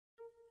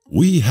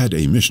We had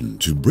a mission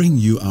to bring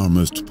you our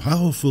most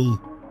powerful,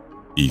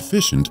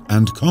 efficient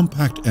and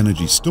compact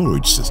energy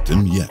storage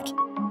system yet.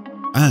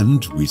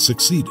 And we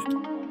succeeded.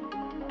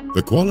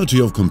 The quality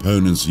of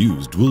components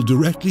used will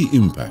directly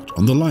impact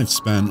on the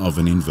lifespan of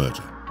an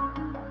inverter.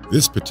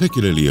 This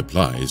particularly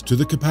applies to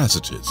the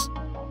capacitors,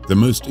 the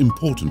most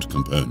important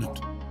component.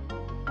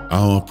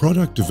 Our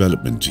product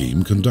development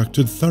team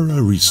conducted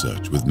thorough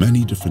research with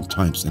many different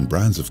types and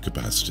brands of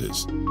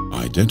capacitors,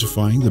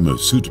 identifying the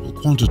most suitable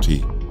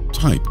quantity,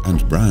 type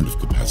and brand of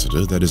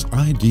capacitor that is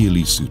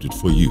ideally suited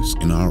for use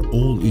in our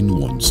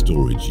all-in-one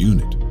storage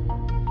unit.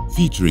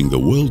 Featuring the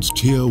world's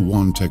Tier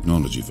 1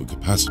 technology for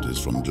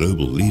capacitors from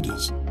global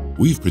leaders,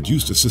 we've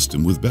produced a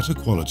system with better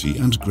quality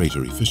and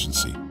greater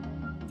efficiency.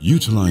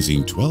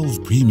 Utilizing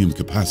 12 premium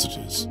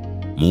capacitors,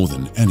 more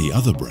than any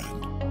other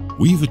brand,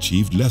 we've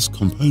achieved less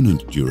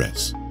component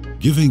duress,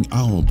 giving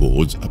our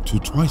boards up to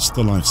twice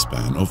the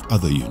lifespan of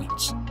other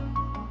units.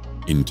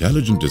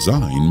 Intelligent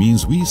design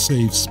means we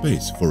save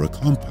space for a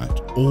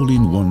compact,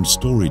 all-in-one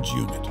storage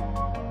unit.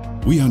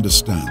 We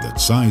understand that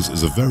size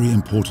is a very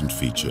important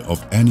feature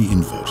of any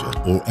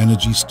inverter or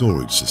energy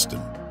storage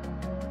system.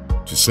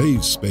 To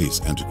save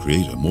space and to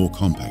create a more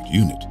compact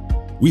unit,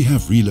 we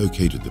have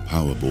relocated the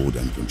power board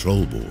and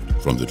control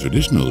board from the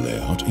traditional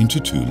layout into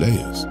 2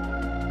 layers.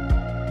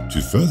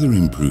 To further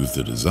improve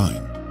the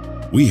design,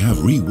 we have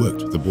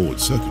reworked the board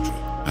circuitry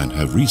and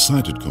have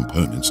resited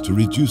components to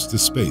reduce the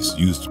space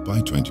used by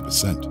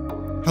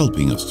 20%,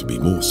 helping us to be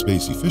more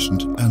space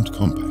efficient and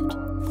compact.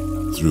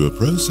 Through a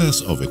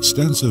process of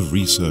extensive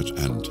research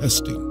and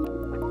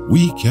testing,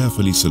 we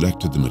carefully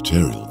selected the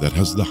material that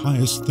has the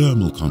highest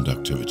thermal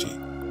conductivity,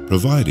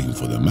 providing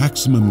for the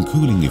maximum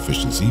cooling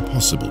efficiency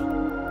possible.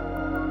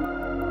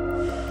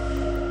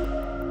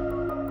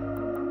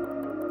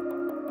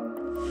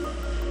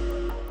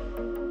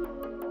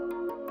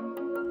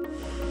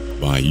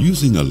 By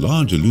using a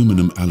large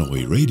aluminum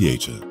alloy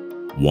radiator,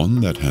 one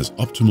that has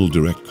optimal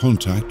direct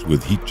contact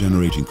with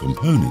heat-generating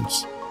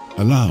components,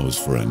 allows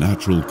for a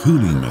natural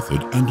cooling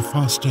method and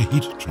faster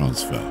heat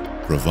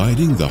transfer,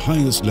 providing the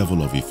highest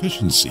level of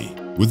efficiency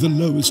with the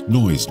lowest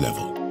noise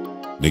level,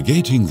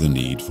 negating the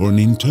need for an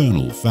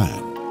internal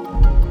fan.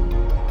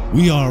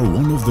 We are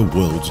one of the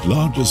world's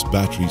largest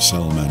battery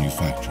cell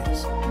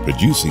manufacturers,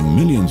 producing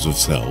millions of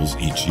cells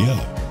each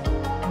year.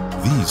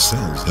 These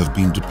cells have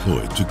been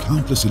deployed to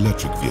countless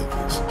electric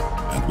vehicles,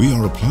 and we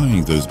are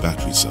applying those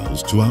battery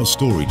cells to our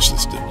storage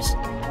systems.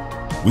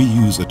 We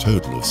use a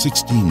total of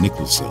 16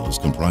 nickel cells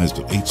comprised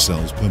of 8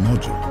 cells per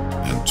module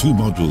and 2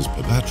 modules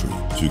per battery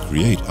to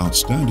create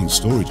outstanding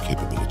storage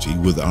capability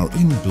with our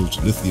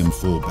inbuilt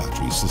lithium-4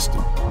 battery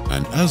system.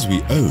 And as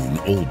we own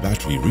all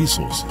battery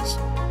resources,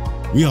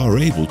 we are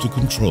able to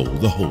control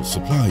the whole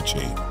supply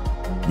chain,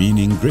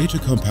 meaning greater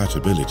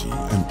compatibility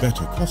and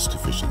better cost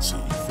efficiency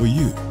for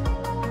you.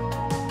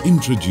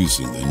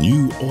 Introducing the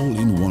new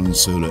all-in-one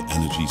solar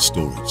energy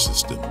storage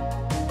system,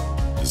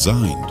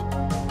 designed,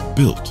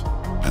 built,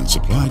 and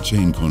supply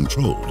chain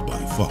controlled by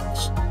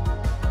Fox.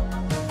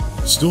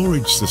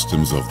 Storage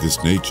systems of this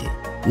nature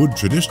would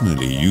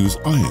traditionally use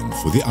iron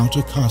for the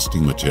outer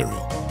casting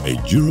material, a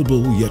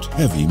durable yet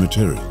heavy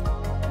material.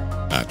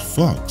 At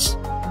Fox,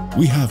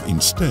 we have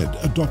instead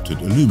adopted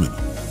aluminum,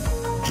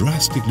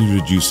 drastically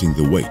reducing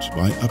the weight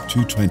by up to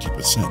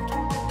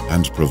 20%.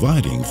 And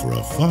providing for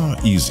a far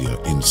easier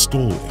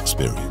install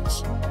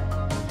experience.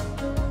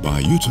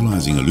 By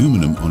utilizing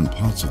aluminum on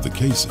parts of the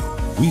casing,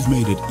 we've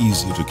made it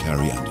easier to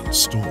carry and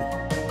install,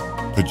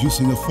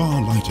 producing a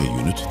far lighter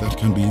unit that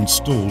can be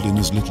installed in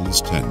as little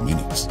as 10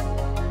 minutes.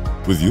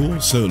 With your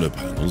solar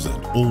panels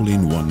and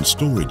all-in-one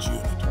storage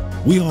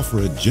unit, we offer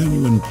a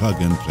genuine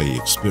plug-and-play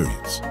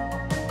experience.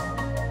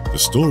 The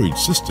storage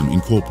system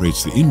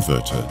incorporates the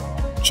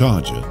inverter,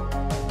 charger,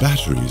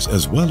 batteries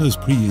as well as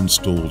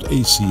pre-installed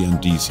AC and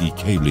DC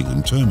cabling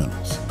and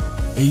terminals.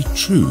 A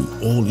true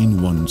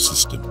all-in-one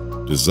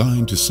system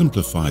designed to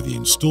simplify the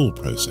install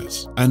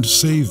process and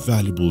save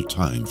valuable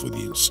time for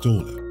the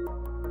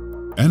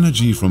installer.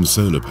 Energy from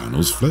solar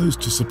panels flows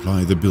to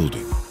supply the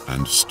building,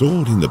 and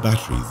stored in the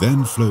battery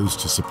then flows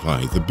to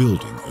supply the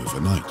building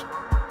overnight.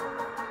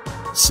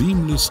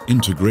 Seamless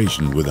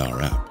integration with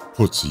our app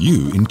puts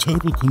you in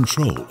total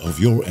control of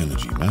your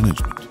energy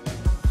management.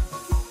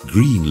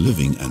 Green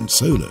living and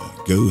solar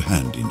go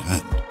hand in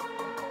hand.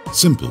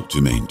 Simple to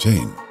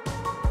maintain,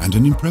 and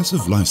an impressive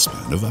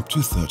lifespan of up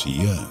to 30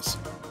 years.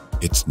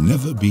 It's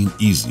never been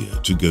easier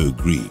to go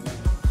green.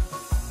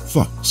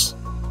 Fox,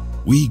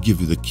 we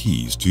give you the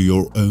keys to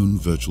your own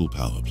virtual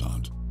power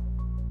plant.